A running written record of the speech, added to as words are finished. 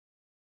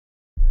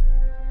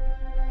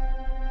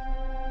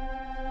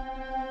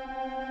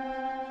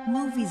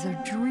Movies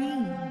are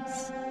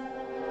dreams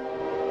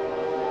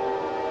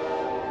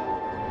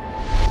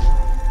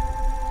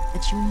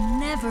that you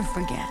never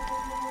forget.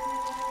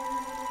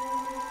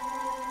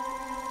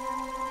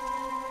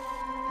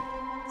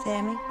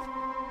 Sammy?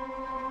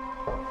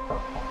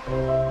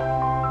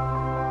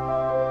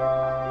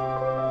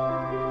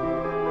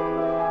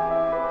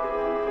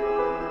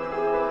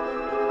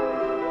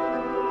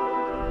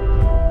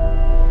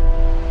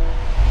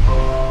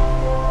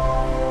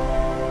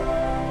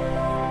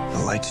 The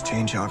lights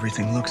change how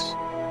everything looks.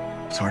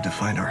 It's hard to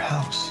find our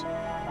house.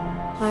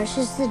 Ours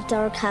is the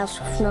dark house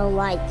with no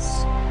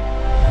lights.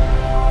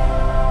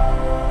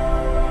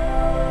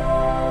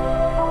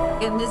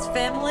 In this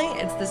family,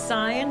 it's the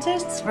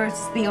scientists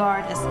versus the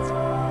artists.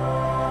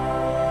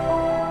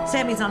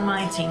 Sammy's on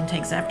my team,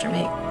 takes after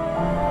me.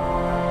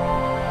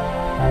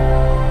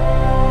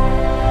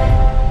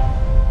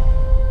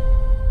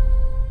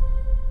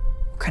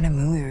 What kind of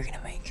movie are we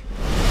gonna make?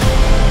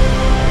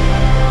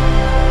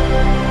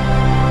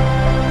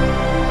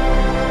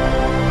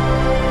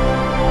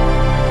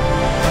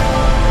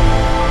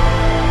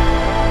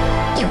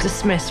 You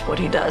dismiss what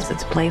he does.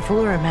 It's playful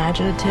or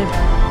imaginative.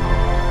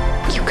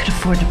 You could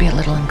afford to be a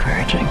little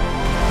encouraging.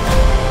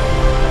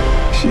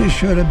 She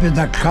should have been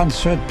a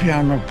concert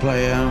piano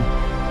player.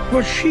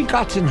 What she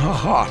got in her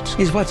heart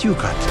is what you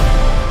got.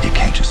 You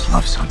can't just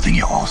love something,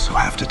 you also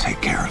have to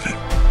take care of it.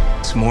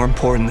 It's more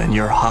important than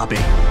your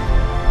hobby.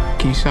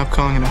 Can you stop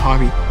calling it a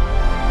hobby?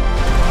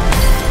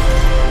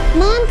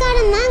 Mom got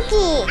a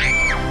monkey.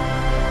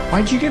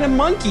 Why'd you get a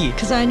monkey?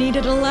 Because I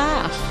needed a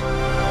laugh.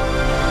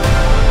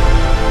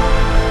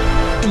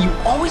 You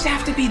always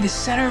have to be the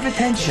center of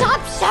attention.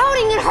 Stop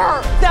shouting at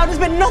her. That has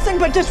been nothing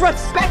but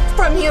disrespect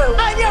from you.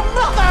 I'm your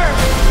mother!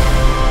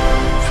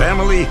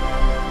 Family,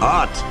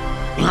 art.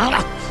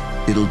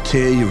 It'll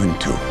tear you in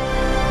two.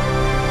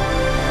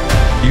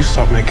 You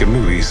stop making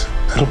movies,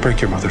 it'll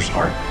break your mother's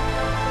heart.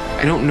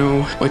 I don't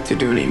know what to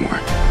do anymore.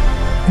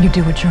 You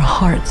do what your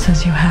heart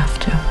says you have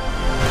to.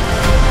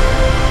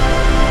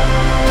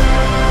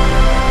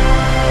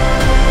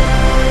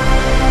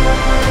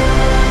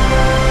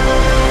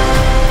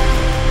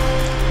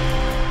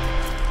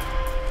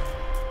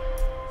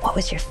 What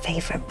was your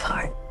favorite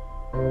part?